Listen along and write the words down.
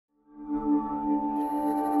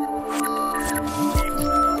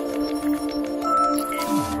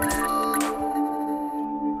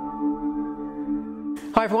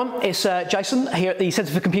Hi everyone, it's Jason here at the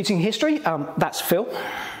Centre for Computing History. That's Phil.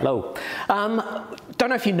 Hello. Don't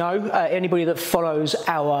know if you know, anybody that follows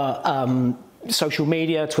our social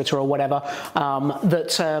media, Twitter or whatever,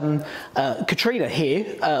 that Katrina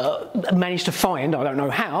here managed to find, I don't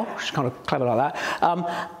know how, she's kind of clever like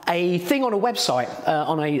that, a thing on a website,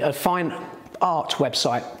 on a fine art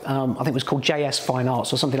website. I think it was called JS Fine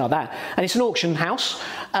Arts or something like that. And it's an auction house,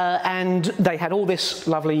 and they had all this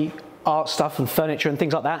lovely art stuff and furniture and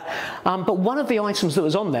things like that. But one of the items that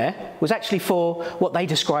was on there was actually for what they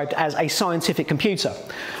described as a scientific computer.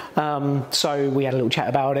 So we had a little chat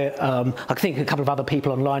about it. I think a couple of other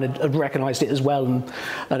people online had recognised it as well and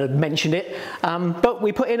had mentioned it. But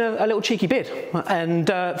we put in a little cheeky bid, and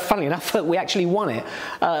funnily enough, we actually won it.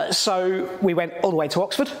 So we went all the way to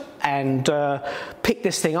Oxford and picked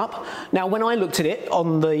this thing up. Now, when I looked at it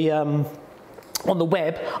on the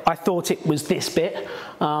web, I thought it was this bit.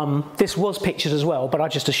 This was pictured as well, but I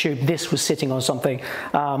just assumed this was sitting on something.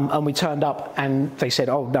 And we turned up and they said,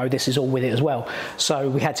 oh no, this is all with it as well. So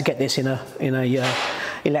we had to get this in a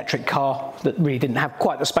electric car that really didn't have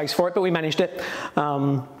quite the space for it, but we managed it.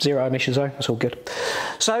 Zero emissions though, that's all good.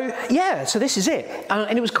 So yeah, so this is it.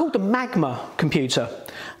 And it was called the Magma computer,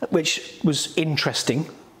 which was interesting.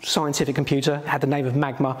 Scientific computer, had the name of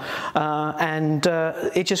Magma, and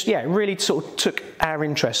it just, yeah, really sort of took our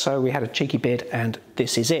interest. So we had a cheeky bid, and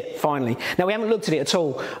this is it, finally. Now, we haven't looked at it at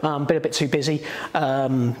all, been a bit too busy,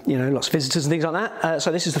 you know, lots of visitors and things like that.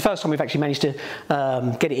 So this is the first time we've actually managed to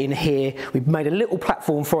get it in here. We've made a little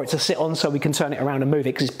platform for it to sit on so we can turn it around and move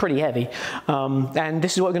it, because it's pretty heavy. And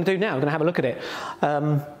this is what we're going to do now. We're going to have a look at it.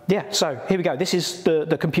 Yeah, so here we go. This is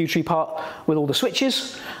the computery part with all the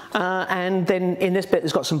switches. And then in this bit,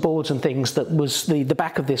 there's got some boards and things that was, the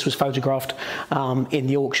back of this was photographed in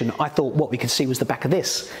the auction. I thought what we could see was the back of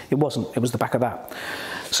this. It wasn't, it was the back of that.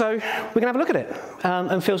 So we're going to have a look at it.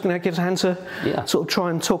 And Phil's going to give us a hand to sort of try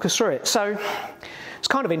and talk us through it. So it's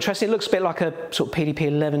kind of interesting. It looks a bit like a sort of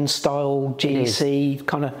PDP-11 style GC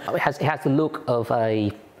kind of. It has the look of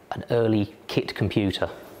an early kit computer.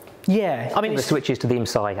 Yeah, I mean, the switches to the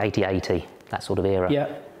IMSI 8080, that sort of era.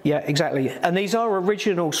 Yeah. Yeah, exactly. And these are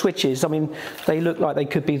original switches. I mean, they look like they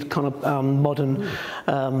could be kind of modern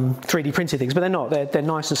 3D printed things, but they're not. They're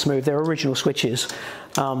nice and smooth. They're original switches.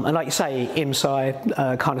 And like you say,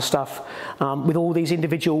 IMSI kind of stuff, with all these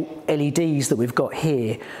individual LEDs that we've got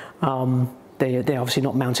here. They're obviously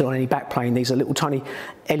not mounted on any backplane. These are little tiny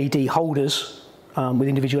LED holders with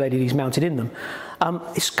individual LEDs mounted in them.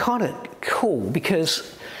 It's kind of cool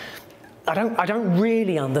because I don't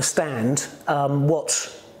really understand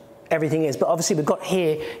what everything is, but obviously we've got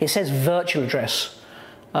here, it says virtual address,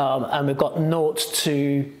 and we've got 0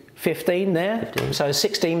 to 15 there, 15. So a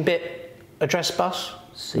 16-bit address bus.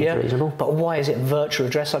 Seems reasonable. But why is it virtual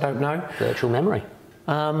address, I don't know. Virtual memory.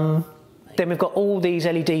 Then we've got all these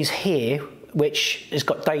LEDs here, which has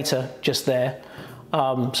got data just there.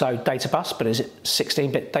 So data bus, but is it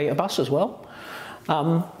 16-bit data bus as well?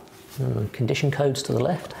 Condition codes to the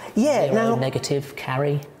left. Yeah, 0, now negative,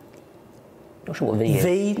 carry. Not sure what V is.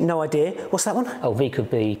 V, no idea. What's that one? Oh, V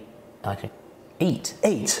could be, okay, EAT.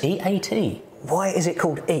 EAT? EAT. Why is it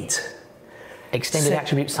called EAT? Extended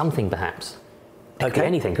attribute something, perhaps. It could be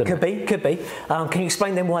anything, couldn't it? Could be. Can you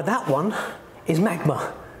explain then why that one is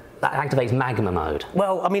Magma? That activates Magma mode.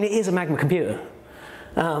 Well, I mean, it is a Magma computer.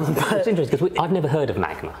 But it's interesting because I've never heard of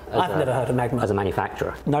Magma. I've never heard of Magma. As a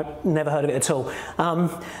manufacturer. No, never heard of it at all.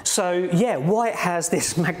 So, yeah, why it has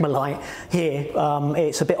this Magma light here,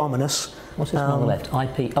 it's a bit ominous. What's this one on the left?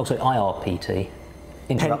 IRPT.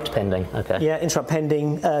 Interrupt pending, okay. Yeah, interrupt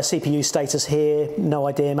pending. CPU status here, no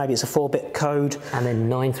idea. Maybe it's a 4-bit code. And then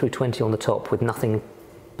 9 through 20 on the top with nothing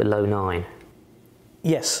below 9.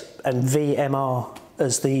 Yes, and VMR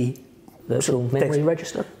as the virtual memory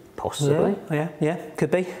register. Possibly. Yeah,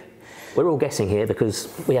 could be. We're all guessing here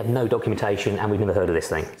because we have no documentation and we've never heard of this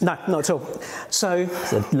thing. No, not at all. So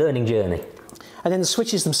it's a learning journey. And then the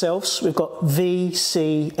switches themselves, we've got V,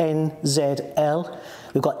 C, N, Z, L.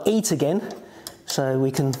 We've got EAT again, so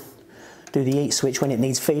we can do the EAT switch when it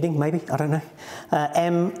needs feeding, maybe, I don't know.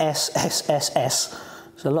 M, S, S, S, S.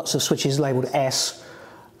 So lots of switches labelled S.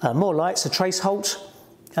 More lights, a trace halt,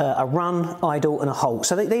 a run, idle, and a halt.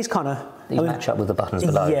 So these kind of... These match up with the buttons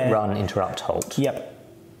below, run, interrupt, halt. Yep.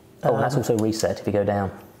 Oh, and that's also reset if you go down.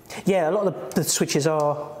 Yeah, a lot of the switches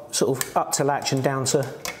are sort of up to latch and down to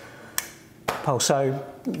pulse. So,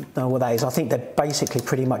 I don't know what that is. I think they're basically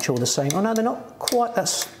pretty much all the same. Oh no, they're not quite.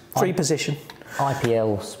 That's free position.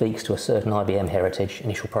 IPL speaks to a certain IBM heritage,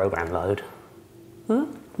 initial program load.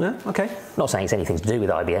 Yeah, okay. Not saying it's anything to do with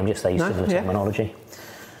IBM, just they use similar terminology.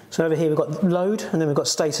 So over here we've got load, and then we've got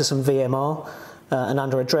status and VMR. and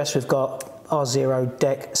under address we've got R0,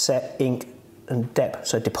 dec, set, inc, and dep.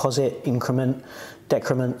 So deposit, increment,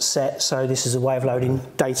 decrement, set. So this is a way of loading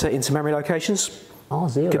data into memory locations.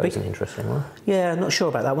 R0 is an interesting one. Yeah, not sure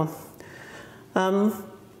about that one.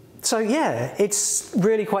 So yeah, it's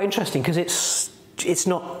really quite interesting because it's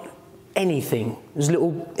not anything. There's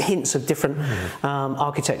little hints of different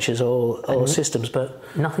architectures or systems, but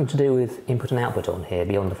nothing to do with input and output on here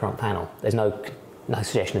beyond the front panel. There's no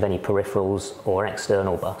suggestion of any peripherals or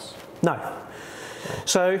external bus. No.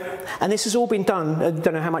 So, and this has all been done. I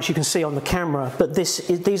don't know how much you can see on the camera, but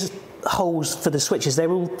these holes for the switches,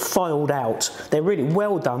 they're all filed out. They're really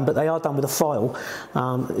well done, but they are done with a file.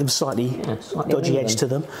 Slightly dodgy edge to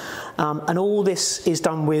them. And all this is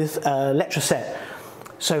done with Letraset.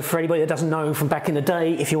 So for anybody that doesn't know from back in the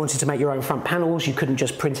day, if you wanted to make your own front panels, you couldn't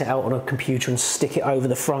just print it out on a computer and stick it over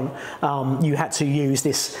the front. You had to use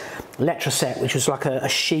this Letraset, which was like a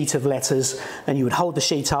sheet of letters, and you would hold the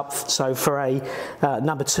sheet up. So for a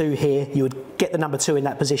number 2 here, you would get the number 2 in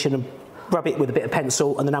that position and rub it with a bit of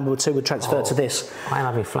pencil, and the number 2 would transfer to this. I'm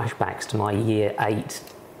having flashbacks to my year 8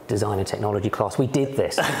 design and technology class. We did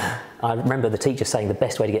this. I remember the teacher saying the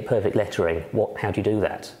best way to get perfect lettering, how do you do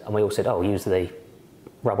that? And we all said, oh, use the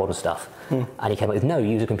rub-on stuff. And he came up with, no,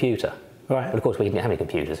 use a computer. Right. But of course we didn't have any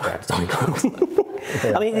computers for our design class.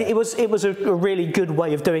 I mean, it was a really good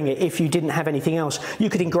way of doing it if you didn't have anything else.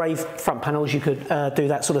 You could engrave front panels, you could do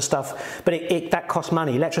that sort of stuff, but that cost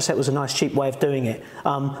money. Letraset was a nice cheap way of doing it,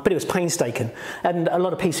 but it was painstaking. And a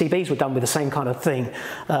lot of PCBs were done with the same kind of thing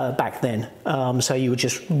back then. So you would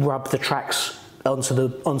just rub the tracks onto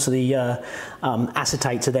the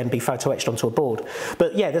acetate to then be photo etched onto a board.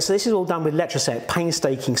 But yeah, this is all done with Letraset,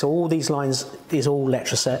 painstaking. So all these lines is all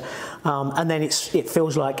Letraset, and then it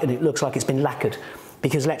feels like and it looks like it's been lacquered,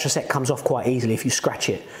 because Letraset comes off quite easily if you scratch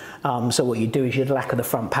it. So what you do is you'd lacquer the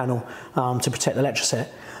front panel to protect the Letraset.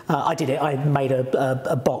 I did it. I made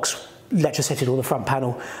a box, Letrasetted all the front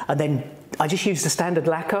panel, and then I just used the standard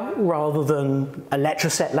lacquer rather than a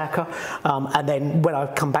Letraset lacquer, and then when I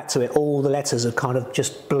come back to it, all the letters are kind of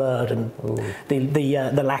just blurred, and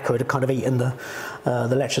the lacquer had kind of eaten the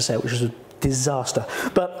Letraset, which was a disaster.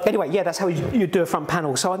 But anyway, yeah, that's how you do a front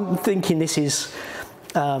panel. So I'm thinking this is.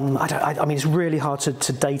 I mean, it's really hard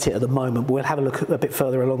to date it at the moment, but we'll have a look a bit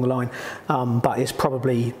further along the line. But it's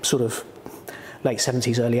probably sort of late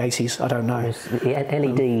 70s, early 80s. I don't know.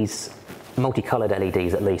 The LEDs. Multicoloured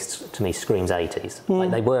LEDs, at least to me, screams 80s.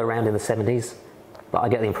 Like they were around in the 70s, but I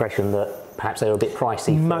get the impression that perhaps they were a bit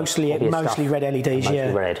pricey. Mostly red LEDs, mostly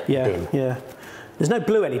red, dim. Yeah. There's no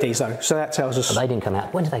blue LEDs though, so that tells us. But they didn't come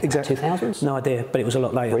out. When did they come out? 2000s? No idea, but it was a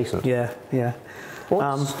lot later. Recent. Yeah.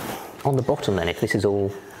 What's on the bottom then? If this is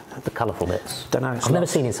all the colourful bits. Don't know. I've never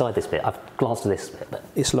seen inside this bit. I've glanced at this bit, but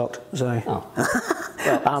it's locked. So. Oh.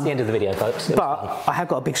 Well, that's the end of the video, folks. But I have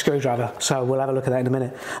got a big screwdriver, so we'll have a look at that in a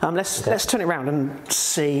minute. Let's turn it around and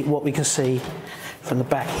see what we can see from the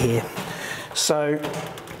back here. So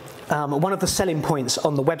one of the selling points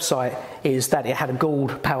on the website is that it had a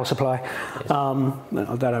Gould power supply. I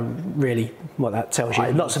don't know really what that tells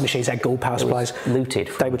you. Lots of machines had Gould power supplies. Looted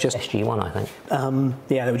from they were just SG1, I think.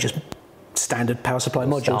 Yeah, they were just standard power supply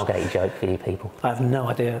modules. Stargate joke for you people. I have no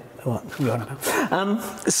idea what you're on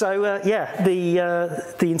about. Yeah,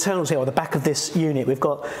 the internals here, or the back of this unit, we've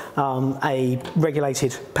got a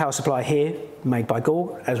regulated power supply here, made by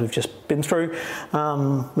Gould, as we've just been through.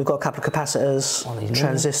 We've got a couple of capacitors,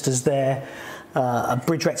 transistors there, a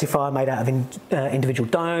bridge rectifier made out of individual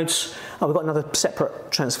diodes. Oh, we've got another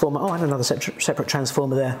separate transformer. Oh, and another separate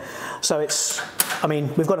transformer there. So it's, I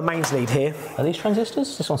mean, we've got a mains lead here. Are these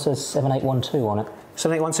transistors? This one says 7812 on it.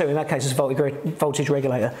 7812, in that case, is a voltage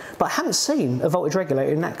regulator. But I haven't seen a voltage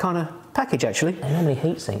regulator in that kind of package, actually. They normally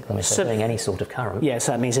heat-sink them if they're doing any sort of current. Yeah,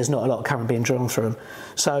 so that means there's not a lot of current being drawn through them.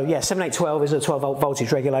 So, yeah, 7812 is a 12-volt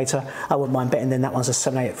voltage regulator. I wouldn't mind betting then that one's a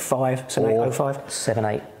 7805, 7805.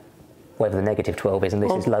 78, whatever the negative 12 is, and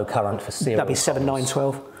this is low current for serial. That'd be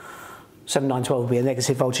 7912. 7912 would be a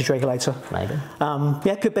negative voltage regulator. Maybe.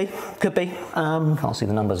 Yeah, could be. Can't see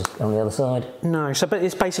the numbers on the other side. No, but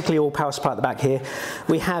it's basically all power supply at the back here.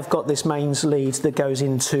 We have got this mains lead that goes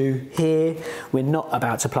into here. We're not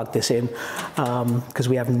about to plug this in because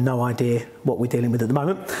we have no idea what we're dealing with at the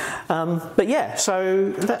moment. But yeah,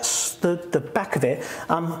 so that's the back of it.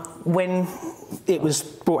 When it was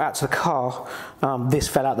brought out to the car, this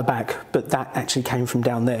fell out the back, but that actually came from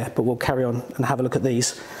down there. But we'll carry on and have a look at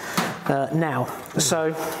these. Now, so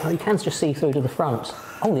you can just see through to the front.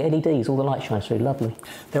 Oh, the LEDs, all the light shines through. Lovely.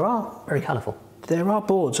 There are very colourful. There are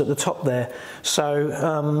boards at the top there.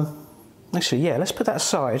 So actually, yeah, let's put that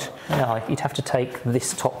aside. Yeah, you'd have to take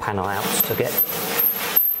this top panel out to get.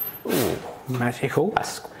 Ooh, Magical.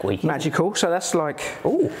 That's squeaky. Magical. So that's like...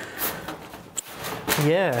 Ooh.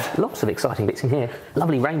 Yeah. Lots of exciting bits in here.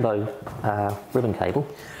 Lovely rainbow ribbon cable.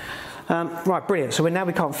 Right, brilliant. So now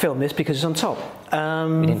we can't film this because it's on top.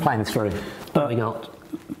 We didn't plan this through. What have we got?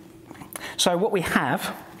 So what we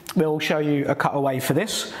have, we'll show you a cutaway for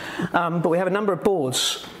this, but we have a number of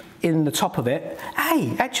boards in the top of it.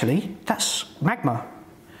 Hey, actually, that's Magma.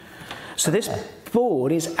 So this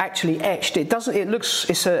board is actually etched. It doesn't. It looks.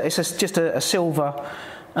 It's just a silver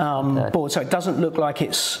board, so it doesn't look like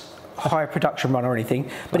it's high production run or anything.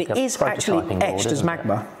 But like it is actually etched as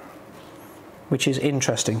Magma, which is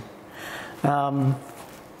interesting.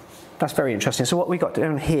 That's very interesting. So what we got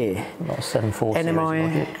down here? We've got a 7.4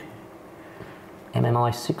 NMI.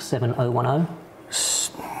 MMI 67010.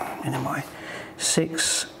 NMI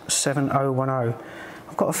 67010.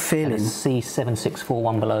 I've got a feeling.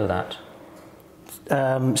 C7641 below that.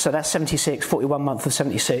 So that's 76, 41 month of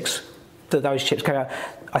 76 that those chips came out.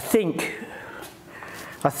 I think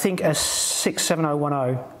a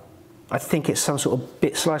 67010, I think it's some sort of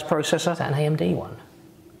bit slice processor. Is that an AMD one?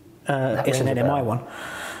 It's an NMI one.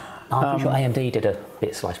 I'm pretty sure AMD did a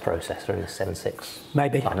bit slice processor in the 7.6.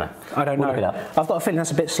 Maybe. I don't know. I don't know. Look it up. I've got a feeling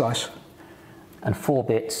that's a bit slice. And 4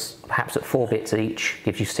 bits, perhaps at 4 bits each,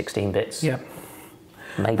 gives you 16 bits. Yeah.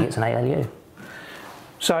 Maybe it's an ALU.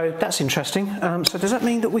 So that's interesting. So does that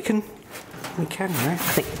mean that we can, right? I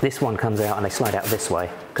think this one comes out and they slide out this way,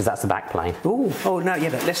 because that's the back plane. Ooh. Oh, no,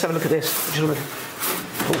 yeah, let's have a look at this.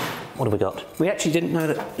 What have we got? We actually didn't know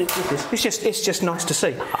that it did this. It's just nice to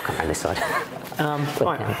see. I'll come around this side.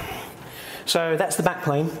 Right. So that's the back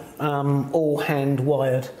plane, all hand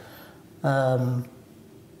wired. Yeah,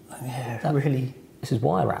 really. This is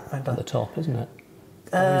wire wrap at the top, isn't it?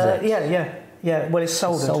 Yeah. Well, it's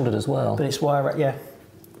soldered. It's soldered as well. But it's wire wrap, yeah.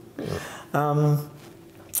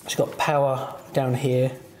 It's got power down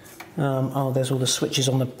here. There's all the switches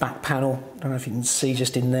on the back panel. I don't know if you can see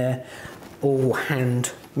just in there. All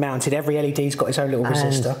hand mounted. Every LED's got its own little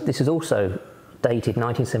resistor. This is also dated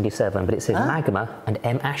 1977, but it says Magma and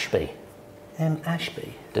M. Ashby. M.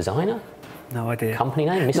 Ashby. Designer? No idea. Company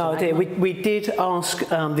name? Mr. No idea. Magma? We did ask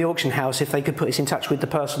the auction house if they could put us in touch with the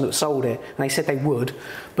person that sold it, and they said they would,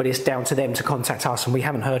 but it's down to them to contact us, and we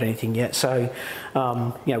haven't heard anything yet. So,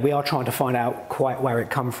 we are trying to find out quite where it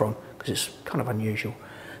come from, because it's kind of unusual.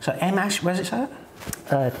 So M. Ashby, where's it say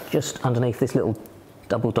that? Just underneath this little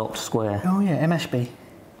double dot square. Oh yeah, M. Ashby.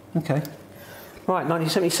 Okay. Right,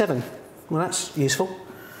 1977. Well, that's useful.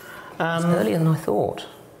 It's earlier than I thought,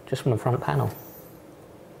 just from the front panel.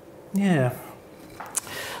 Yeah.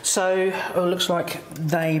 So it looks like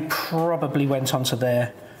they probably went onto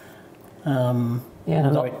their. Yeah,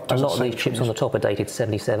 a lot of these chips on the top are dated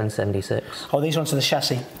 77, 76. Oh, these are onto the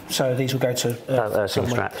chassis, so these will go to some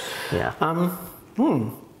straps. Yeah.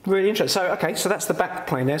 Really interesting. So okay, so that's the back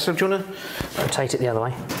plane there. So do you want to rotate it the other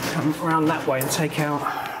way? Come around that way and take out.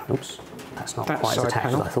 Oops, that's not quite as attached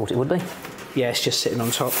as I thought it would be. Yeah, it's just sitting on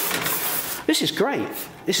top. This is great.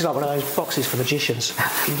 This is like one of those boxes for magicians.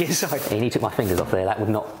 You get inside. Yeah, you took my fingers off there. That would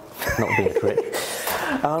not be a trick.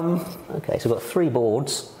 Okay, so we've got 3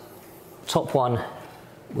 boards. Top one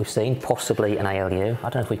we've seen, possibly an ALU. I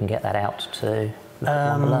don't know if we can get that out to look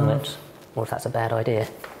at one below it, or if that's a bad idea.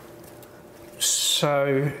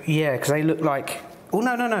 So yeah, because they look like. Oh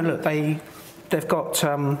no! Look, they've got.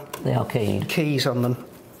 They are keyed. Keys on them.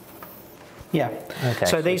 Yeah. Okay.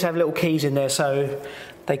 So these have little keys in there, so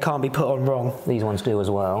they can't be put on wrong. These ones do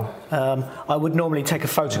as well. I would normally take a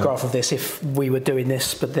photograph of this if we were doing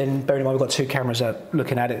this, but then bearing in mind we've got 2 cameras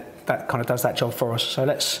looking at it, that kind of does that job for us. So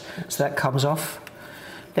so that comes off.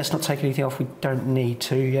 Let's not take anything off we don't need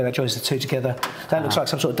to. Yeah, that joins the 2 together. That looks like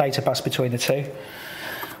some sort of data bus between the 2.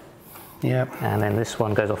 Yeah. And then this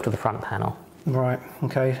one goes off to the front panel. Right,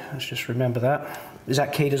 okay, let's just remember that. Is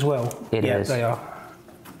that keyed as well? It is. Yeah, they are.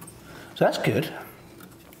 So that's good.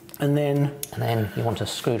 And then you want a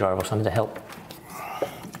screwdriver or something to help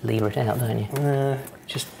lever it out, don't you?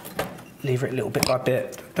 Just lever it little bit by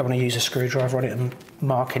bit. Don't want to use a screwdriver on it and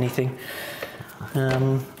mark anything.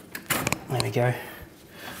 There we go.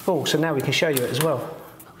 Oh, so now we can show you it as well.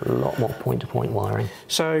 A lot more point-to-point wiring.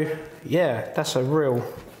 So, yeah, that's a real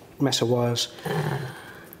mess of wires.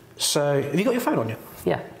 So, have you got your phone on you?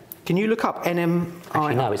 Yeah. Can you look up NMI?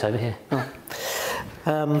 Actually, no, it's over here.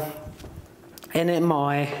 Oh.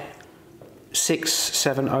 NMI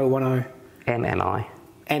 67010. MMI.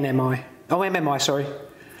 NMI. Oh, MMI, sorry.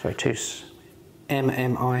 Sorry,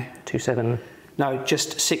 MMI. 27. No,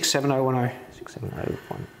 just 67010.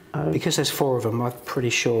 67010. Because there's 4 of them, I'm pretty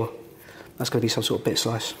sure that's going to be some sort of bit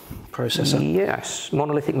slice processor. Yes.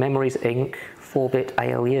 Monolithic Memories Inc. 4-bit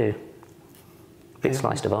ALU. Bit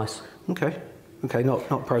slice device. Okay. Okay, not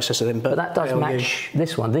processor then, but that does ALU. match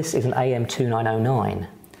this one. This is an AM2909,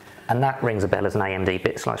 and that rings a bell as an AMD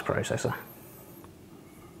bit slice processor.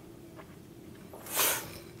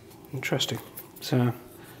 Interesting. So you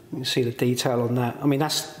can see the detail on that. I mean,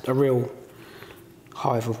 that's a real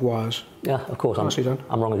hive of wires. Yeah, of course.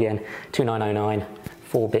 I'm wrong again. 2909,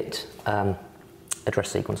 4-bit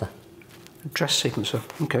address sequencer. Address sequencer.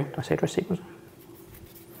 Okay. Did I say address sequencer?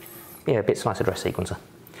 Yeah, bit slice address sequencer.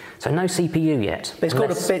 So no CPU yet. It's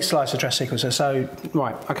called a bit slice address sequencer. So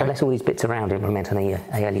right. Okay. Unless all these bits around implement an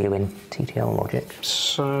ALU in TTL logic.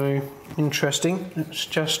 So interesting. Let's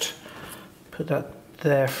just put that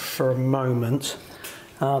there for a moment.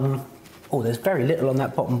 Oh, there's very little on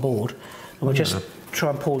that bottom board, and we'll just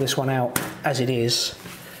try and pull this one out as it is.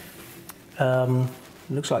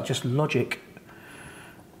 Looks like just logic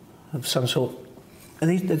of some sort.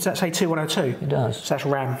 Does that say 2102? It does. So that's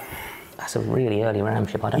RAM. That's a really early RAM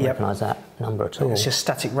chip. I don't recognise that number at all. It's just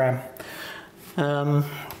static RAM.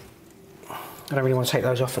 I don't really want to take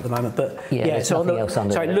those off at the moment, but yeah. So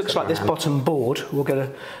it looks like this bottom board, we'll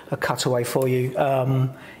get a cutaway for you,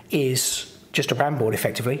 is just a RAM board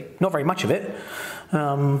effectively. Not very much of it.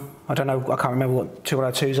 I don't know, I can't remember what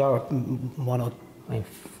 2102s are. I mean,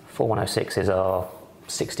 4106s are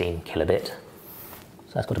 16 kilobit.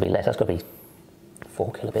 So that's got to be less. That's got to be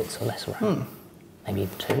 4 kilobits or less RAM. Maybe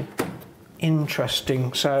 2.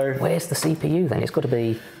 Interesting. So where's the CPU then? It's got to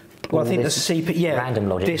be. Well, I think the CPU, random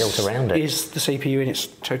logic built around it. Is the CPU in its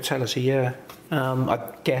totality? Yeah, I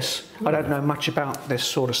guess. I don't know much about this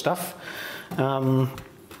sort of stuff, but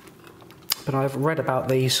I've read about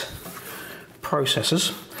these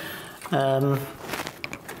processors. God,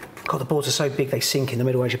 the boards are so big they sink in the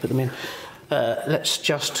middle as you put them in. Let's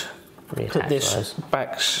just put this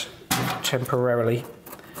back temporarily,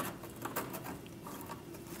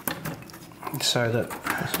 so that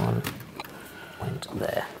this one went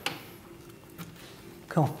there.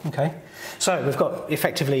 Cool, okay. So we've got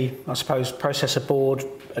effectively, I suppose, processor board,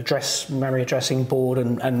 memory addressing board,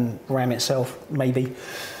 and RAM itself, maybe,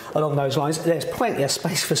 along those lines. There's plenty of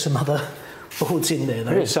space for some other boards in there,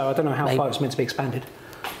 though, really? So I don't know how far it's meant to be expanded.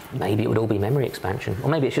 Maybe it would all be memory expansion, or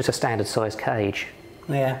maybe it's just a standard size cage.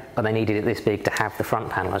 Yeah. But they needed it this big to have the front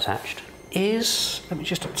panel attached. Let me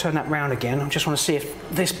just turn that round again. I just want to see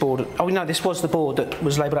if this board, oh no, this was the board that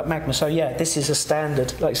was labelled up Magma, so yeah, this is a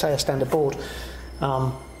standard, like say a standard board.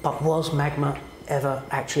 But was Magma ever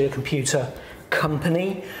actually a computer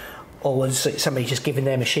company, or was it somebody just giving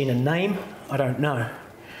their machine a name? I don't know.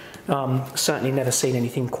 Certainly never seen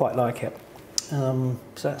anything quite like it. So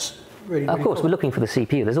that's really, of course, cool. We're looking for the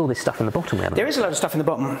CPU. There's all this stuff in the bottom. There is a load of stuff in the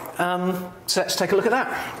bottom. So let's take a look at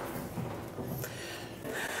that.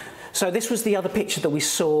 So this was the other picture that we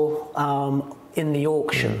saw in the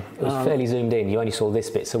auction. It was fairly zoomed in. You only saw this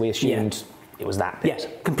bit, so we assumed it was that bit. Yeah,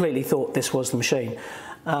 completely thought this was the machine.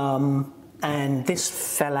 And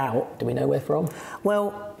this fell out. Do we know where from?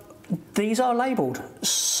 Well, these are labelled,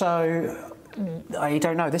 so I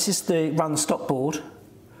don't know. This is the run stop board.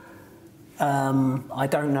 I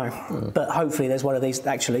don't know, but hopefully there's one of these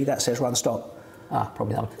actually that says run stop. Ah,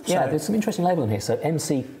 probably that one. So yeah, there's some interesting labelling here. So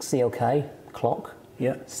MCCLK clock.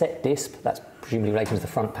 Yeah. Set disp, that's presumably related to the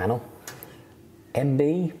front panel.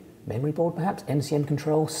 MB, memory board perhaps. MCM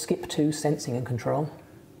control, skip2 sensing and control.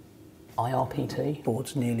 IRPT.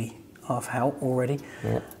 Board's nearly half out already.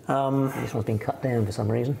 Yeah. This one's been cut down for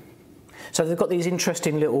some reason. So they've got these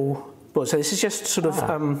interesting little boards. So this is just sort of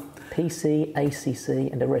PC,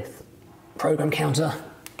 ACC, and arith. Program counter,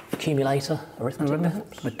 accumulator,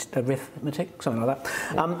 arithmetic, something like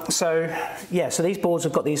that. Yeah. So these boards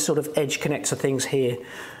have got these sort of edge connector things here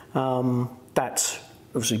that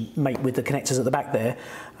obviously mate with the connectors at the back there.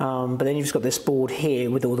 But then you've just got this board here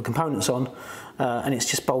with all the components on, and it's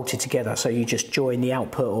just bolted together. So you just join the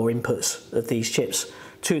output or inputs of these chips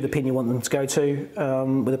to the pin you want them to go to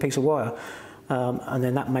with a piece of wire, and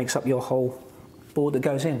then that makes up your whole board that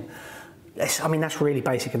goes in. I mean, that's really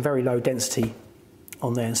basic and very low density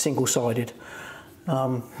on there and single-sided.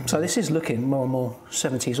 So this is looking more and more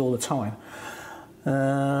 70s all the time.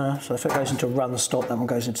 So if it goes into run stop, that one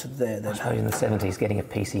goes into there. Then. I suppose in the 70s, getting a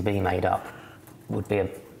PCB made up would be a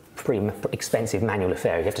pretty expensive manual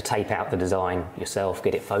affair. You have to tape out the design yourself,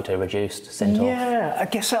 get it photo-reduced, sent off. Yeah, I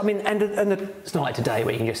guess so. I mean, it's not like today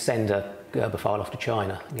where you can just send a Gerber file off to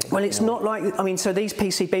China. Well, it's not like, I mean, so these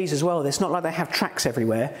PCBs as well, it's not like they have tracks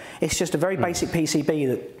everywhere. It's just a very basic PCB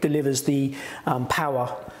that delivers the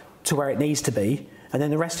power to where it needs to be, and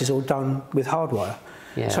then the rest is all done with hardwire.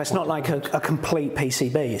 Yeah, so it's not like a complete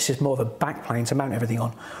PCB, it's just more of a backplane to mount everything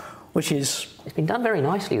on. which is... It's been done very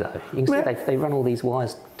nicely though. You can see they run all these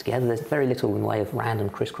wires together. There's very little in the way of random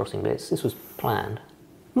crisscrossing bits. This was planned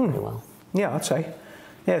really well. Yeah, I'd say.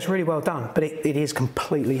 Yeah, it's really well done, but it is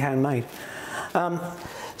completely handmade.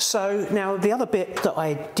 So now the other bit that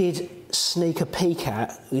I did sneak a peek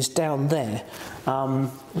at is down there. Mainly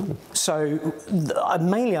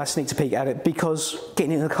I sneaked a peek at it because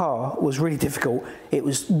getting in the car was really difficult. It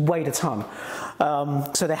was weighed a ton.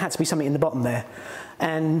 So there had to be something in the bottom there.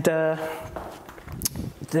 And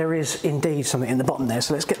there is indeed something in the bottom there.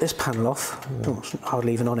 So let's get this panel off. Oh, it's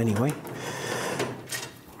hardly even on anyway.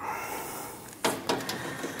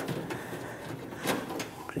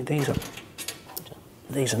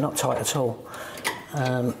 These are not tight at all.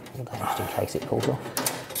 Just in case it pulls off.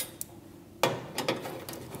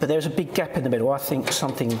 But there's a big gap in the middle. I think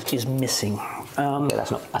something is missing. Yeah,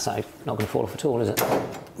 that's not going to fall off at all, is it? There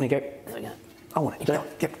you go. There we go. I want it.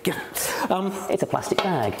 Give it. It's a plastic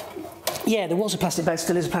bag. Yeah, there was a plastic bag,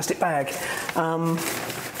 still is a plastic bag.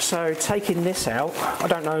 So taking this out, I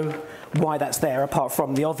don't know why that's there, apart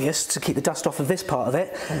from the obvious, to keep the dust off of this part of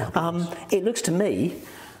it. It looks to me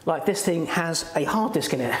like this thing has a hard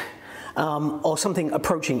disk in it, or something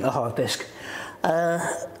approaching a hard disk.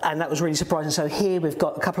 And that was really surprising. So here we've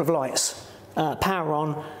got a couple of lights, power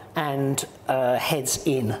on and heads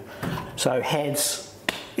in. So heads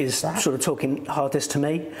is sort of talking hard disk to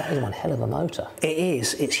me. That is one hell of a motor. It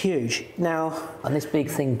is, it's huge. Now, and this big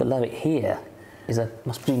thing below it here is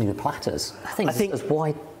must be the platters. I think it's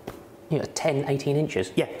wide, 10, 18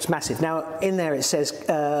 inches. Yeah, it's massive. Now in there it says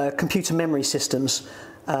computer memory systems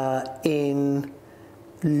in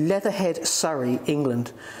Leatherhead, Surrey,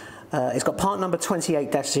 England. It's got part number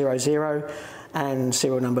 28-00 and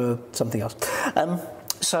serial number something else.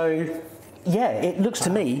 So yeah, it looks to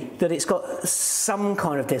me that it's got some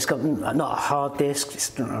kind of disk, not a hard disk,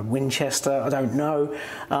 it's a Winchester, I don't know.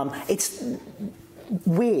 It's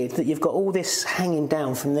weird that you've got all this hanging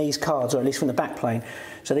down from these cards, or at least from the backplane.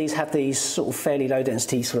 So these have these sort of fairly low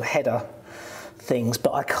density sort of header things,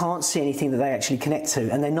 but I can't see anything that they actually connect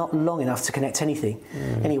to, and they're not long enough to connect anything.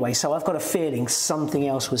 Anyway, so I've got a feeling something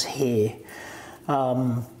else was here.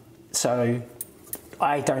 So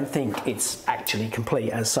I don't think it's actually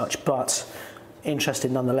complete as such, but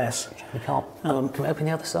interested nonetheless. We can't. Can we open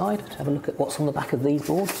the other side to have a look at what's on the back of these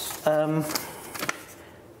boards?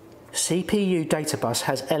 CPU data bus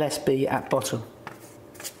has LSB at bottom.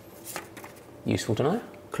 Useful to know.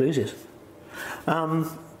 Clues is.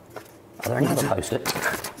 Are there any other post-it?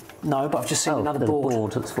 No, but I've just seen another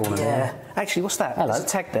board that's fallen. Yeah. Actually, what's that? Hello. There's a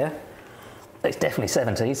tag there. It's definitely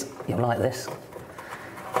 70s. You'll like this.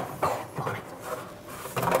 Oh, blimey.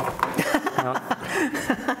 Hang on.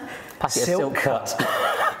 Packet of silk cut.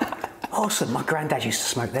 Awesome. My granddad used to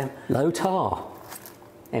smoke them. Low tar.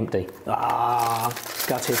 Empty. Ah,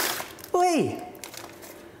 gutted. Oi!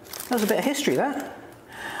 That was a bit of history, that.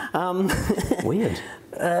 Weird.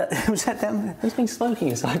 Was that down there? Who's been smoking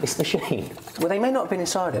inside this machine? Well, they may not have been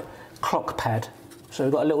inside it. Clock pad. So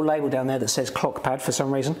we've got a little label down there that says clock pad for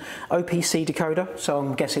some reason. OPC decoder, so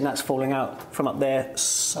I'm guessing that's falling out from up there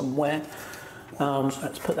somewhere. So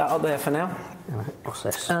let's put that up there for now. All right, what's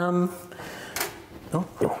this? Oh,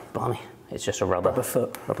 blimey. It's just a rubber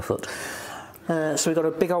foot. Rubber foot. So we've got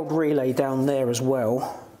a big old relay down there as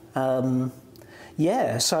well.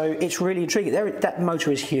 Yeah, so it's really intriguing. That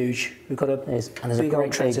motor is huge. We've got a big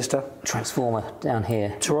old transistor. Transformer down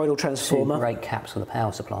here. Toroidal transformer. 2 brake caps for the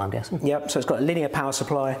power supply, I'm guessing. Yep, so it's got a linear power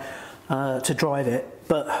supply to drive it,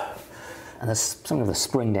 but... And there's some of the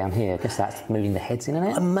spring down here. I guess that's moving the heads in and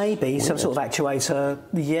out? Maybe, some sort of actuator,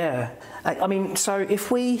 yeah. I mean, so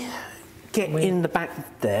if we get in the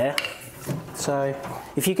back there, so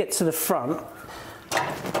if you get to the front,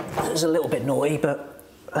 it's a little bit naughty, but...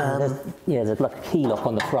 there's like a key lock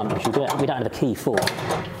on the front, which we don't have a key for.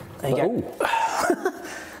 There you go.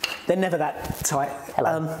 They're never that tight.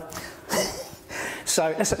 Hello.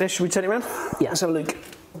 So should we turn it around? Yeah. Let's have a look.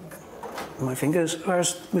 My fingers.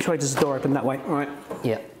 Which way does the door open? That way. All right.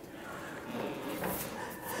 Yeah.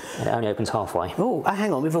 And it only opens halfway. Oh,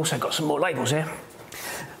 hang on. We've also got some more labels here.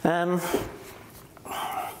 So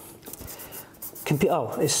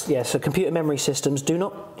computer memory systems do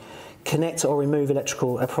not connect or remove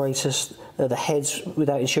electrical apparatus, the heads,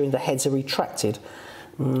 without ensuring the heads are retracted.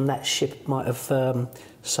 That ship might have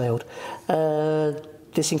sailed.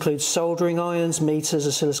 This includes soldering irons, meters,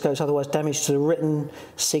 oscilloscopes, otherwise damage to the written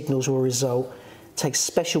signals will result. Take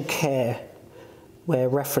special care where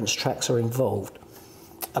reference tracks are involved.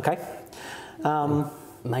 Okay.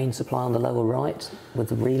 Main supply on the lower right with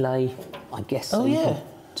the relay, I guess. So you can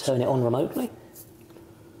turn it on remotely.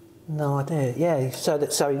 No idea. Yeah. So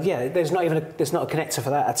yeah, there's not a connector for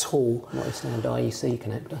that at all. What is standard IEC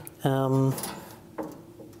connector?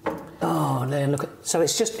 Oh, then look at. So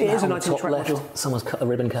it's just it is a 19 track module. Someone's cut the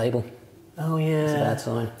ribbon cable. Oh yeah. That's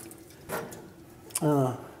a bad sign.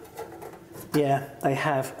 Oh. Yeah, they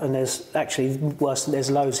have, and there's actually worse.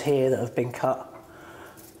 There's loads here that have been cut.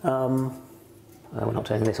 We're not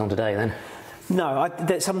turning this on today then. No,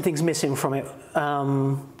 something's missing from it.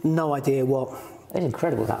 No idea what. It's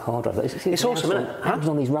incredible, that hard drive. It's awesome, isn't it? It happens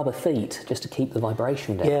on these rubber feet just to keep the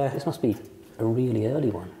vibration down. Yeah. This must be a really early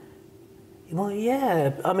one. Well,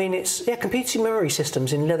 yeah. I mean, it's computing memory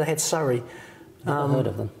systems in Leatherhead, Surrey. Never heard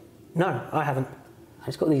of them. No, I haven't.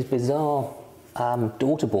 It's got these bizarre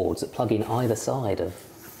daughter boards that plug in either side of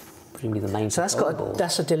presumably the main. So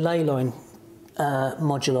that's a delay line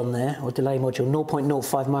module on there, or delay module,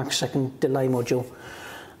 0.05 microsecond delay module.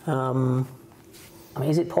 I mean,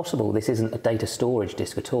 is it possible this isn't a data storage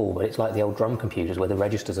disk at all, but it's like the old drum computers where the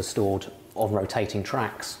registers are stored on rotating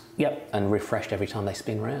tracks? Yep. And refreshed every time they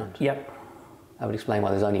spin round? Yep. That would explain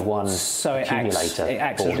why there's only one accumulator. It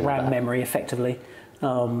acts as RAM memory effectively,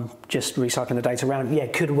 just recycling the data around. Yeah,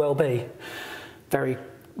 could well be.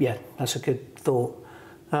 Yeah, that's a good thought.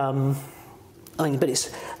 I mean, but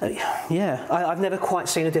it's, yeah, I've never quite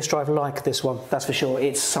seen a disk drive like this one, that's for sure.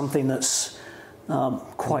 It's something that's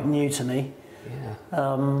quite new to me.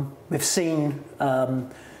 Yeah. We've seen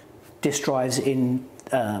disk drives in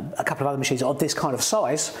a couple of other machines of this kind of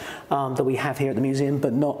size that we have here at the museum,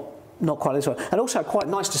 but not quite this one. And also quite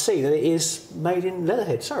nice to see that it is made in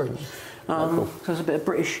Leatherhead, Surrey. So there's a bit of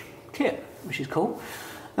British kit, which is cool.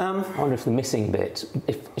 I wonder if the missing bit,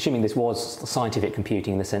 assuming this was scientific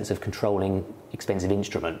computing in the sense of controlling expensive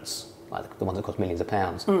instruments, like the ones that cost millions of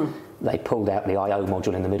pounds, they pulled out the I/O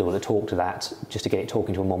module in the middle that talked to that just to get it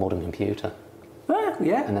talking to a more modern computer.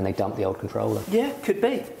 Yeah. And then they dumped the old controller. Yeah, could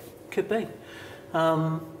be.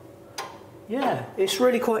 Yeah, it's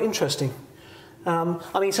really quite interesting.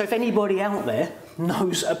 I mean, so if anybody out there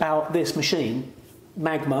knows about this machine,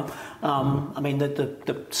 Magma, I mean,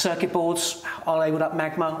 the circuit boards are labelled up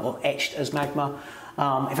Magma or etched as Magma.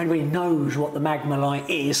 If anybody knows what the Magma light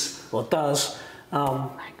is or does,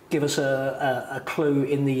 give us a clue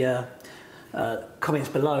in the comments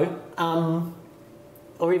below.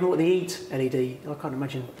 Or even what the EAT LED, I can't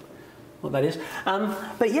imagine what that is.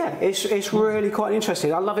 But yeah, it's really quite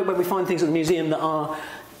interesting. I love it when we find things at the museum that are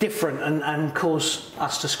different and cause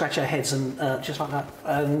us to scratch our heads and just like that.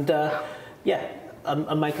 And yeah,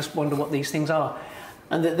 and make us wonder what these things are.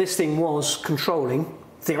 And that this thing was controlling,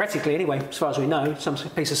 theoretically anyway, as far as we know, some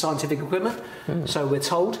piece of scientific equipment. So we're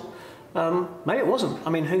told. Maybe it wasn't.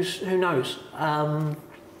 I mean, who knows?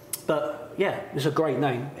 But yeah, it's a great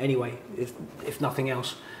name anyway, if nothing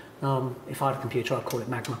else. If I had a computer, I'd call it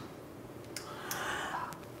Magma.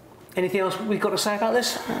 Anything else we've got to say about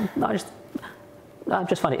this? No, I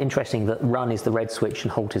just find it interesting that run is the red switch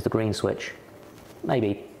and halt is the green switch.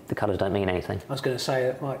 Maybe the colours don't mean anything. I was going to say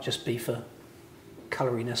it might just be for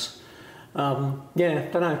coloriness. Yeah,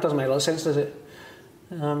 don't know, it doesn't make a lot of sense, does it?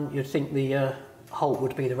 You'd think the halt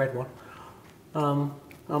would be the red one.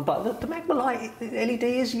 But the Magma light LED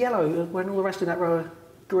is yellow when all the rest of that row are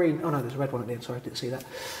green. Oh no, there's a red one at the end, sorry, I didn't see that.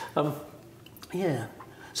 Yeah.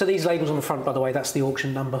 So these labels on the front, by the way, that's the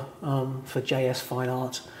auction number for JS Fine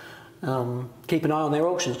Art. Keep an eye on their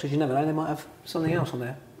auctions because you never know, they might have something else on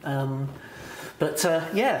there. But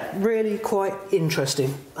yeah, really quite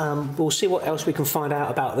interesting. We'll see what else we can find out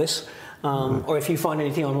about this. Or if you find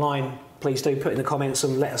anything online, please do put it in the comments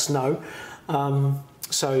and let us know.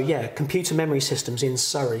 So yeah, computer memory systems in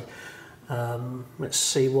Surrey. Let's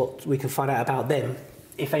see what we can find out about them.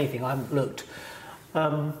 If anything, I haven't looked.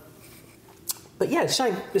 But yeah,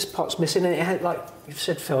 shame this part's missing, and it had, like you've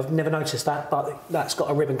said, Phil, I've never noticed that, but that's got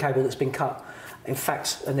a ribbon cable that's been cut. In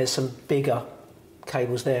fact, and there's some bigger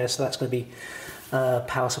cables there, so that's going to be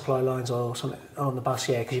power supply lines or something on the bus,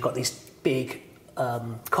 yeah, because you've got these big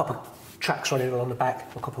copper tracks running along the back,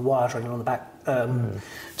 or copper wires running along the back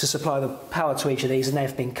to supply the power to each of these, and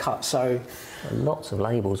they've been cut. So lots of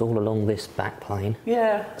labels all along this back plane.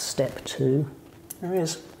 Yeah. Step 2. There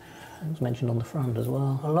is. It was mentioned on the front as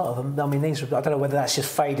well. A lot of them. I mean, these. I don't know whether that's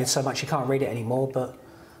just faded so much you can't read it anymore, but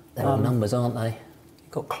they're all numbers, aren't they?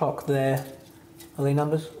 You've got clock there. Are they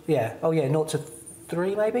numbers? Yeah. Oh yeah, 0 to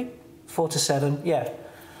 3 maybe, 4 to 7. Yeah.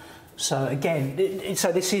 So again,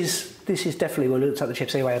 so this is definitely, well, it looks like the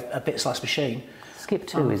chips anyway, a bit sliced machine. Skip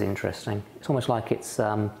 2 is interesting. It's almost like it's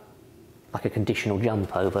like a conditional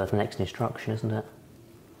jump over the next instruction, isn't it?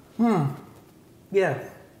 Yeah.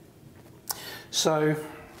 So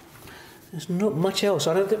there's not much else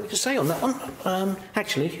I don't think we can say on that one.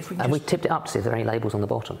 Actually, if we can we tipped it up to see if there are any labels on the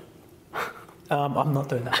bottom. I'm not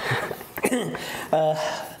doing that.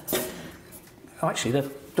 Oh, actually,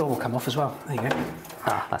 the door will come off as well. There you go.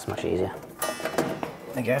 Ah, that's much easier.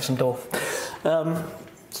 There you go, have some door.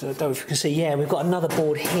 So I don't know if you can see, yeah, we've got another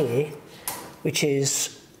board here, which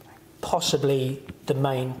is possibly the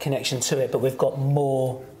main connection to it, but we've got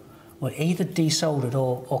more, well, either desoldered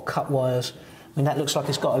or cut wires. I mean, that looks like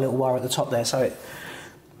it's got a little wire at the top there, so it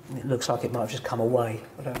looks like it might have just come away.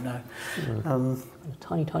 I don't know.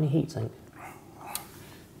 Tiny, tiny heatsink.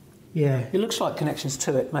 Yeah, it looks like connections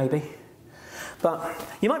to it, maybe. But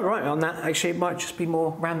you might be right on that, actually. It might just be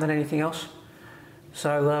more RAM than anything else.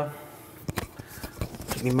 So,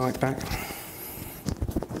 take my mic back.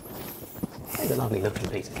 It's a lovely looking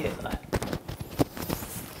piece of kit, that.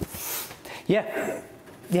 Yeah,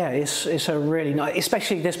 yeah, it's a really nice,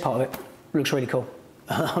 especially this part of it looks really cool.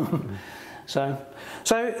 So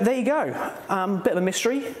there you go. Bit of a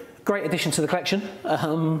mystery, great addition to the collection,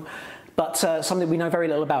 but something we know very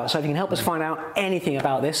little about. So if you can help us find out anything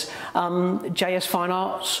about this, JS Fine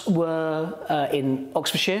Arts were in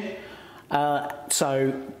Oxfordshire.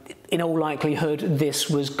 So in all likelihood, this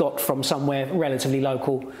was got from somewhere relatively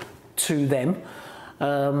local to them.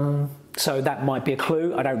 So that might be a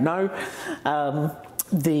clue, I don't know.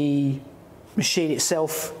 The machine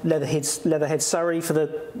itself, Leatherhead Surrey for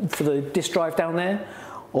the disk drive down there,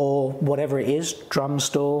 or whatever it is, drum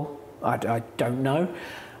store, I don't know.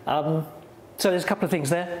 So there's a couple of things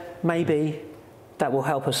there. Maybe that will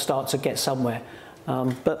help us start to get somewhere.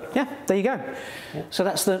 But yeah, there you go. Yeah. So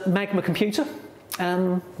that's the Magma computer.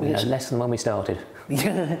 Less than when we started.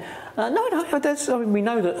 No, that's, I mean, we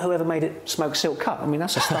know that whoever made it smoked silk cut. I mean,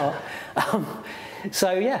 that's a start.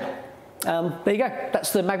 So yeah, there you go.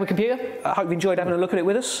 That's the Magma computer. I hope you enjoyed having a look at it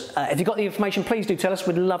with us. If you've got the information, please do tell us.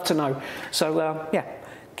 We'd love to know. So yeah,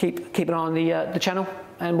 keep an eye on the channel,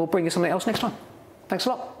 and we'll bring you something else next time. Thanks a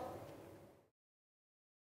lot.